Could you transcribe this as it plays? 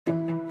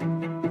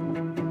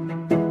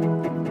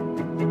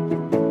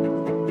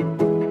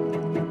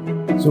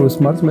So a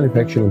smart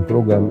manufacturing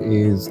program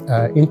is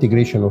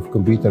integration of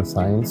computer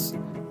science,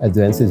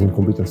 advances in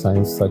computer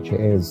science such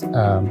as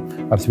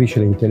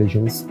artificial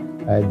intelligence,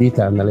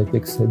 data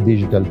analytics,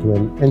 digital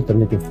twin,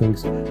 Internet of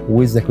Things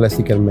with the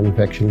classical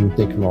manufacturing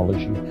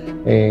technology.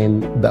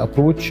 And the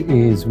approach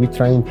is we're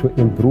trying to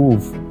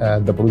improve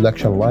the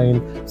production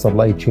line,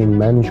 supply chain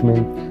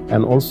management,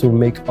 and also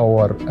make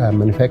our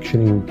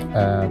manufacturing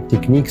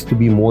techniques to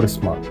be more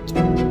smart.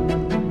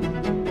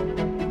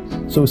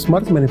 So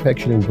smart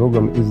manufacturing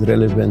program is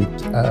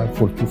relevant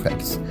for two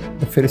facts.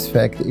 The first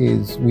fact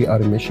is we are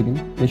in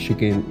Michigan.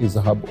 Michigan is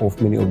a hub of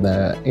many of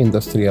the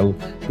industrial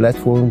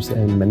platforms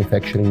and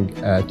manufacturing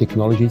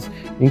technologies,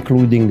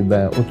 including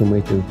the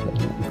automotive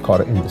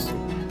car industry.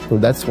 So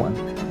that's one.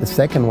 The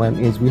second one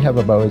is we have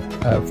about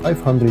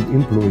 500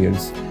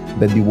 employers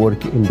that they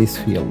work in this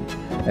field.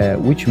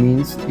 Which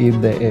means if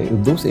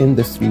those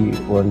industry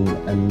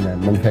and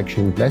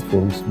manufacturing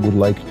platforms would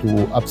like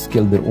to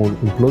upskill their own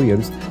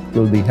employers,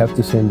 so they have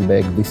to send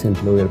back this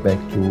employer back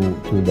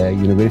to the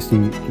university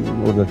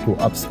in order to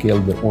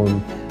upskill their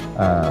own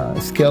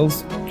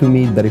skills to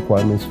meet the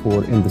requirements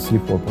for Industry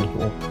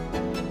 4.0.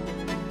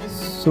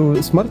 So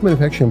a smart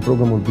manufacturing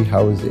program will be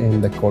housed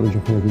in the College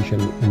of Innovation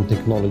and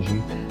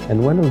Technology.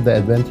 And one of the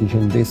advantages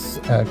in this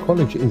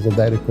college is a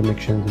direct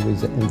connection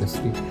with the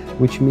industry,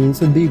 which means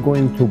that they're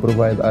going to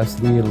provide us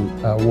real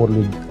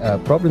world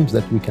problems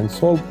that we can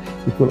solve.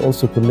 It will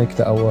also connect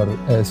our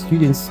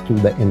students to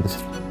the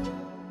industry.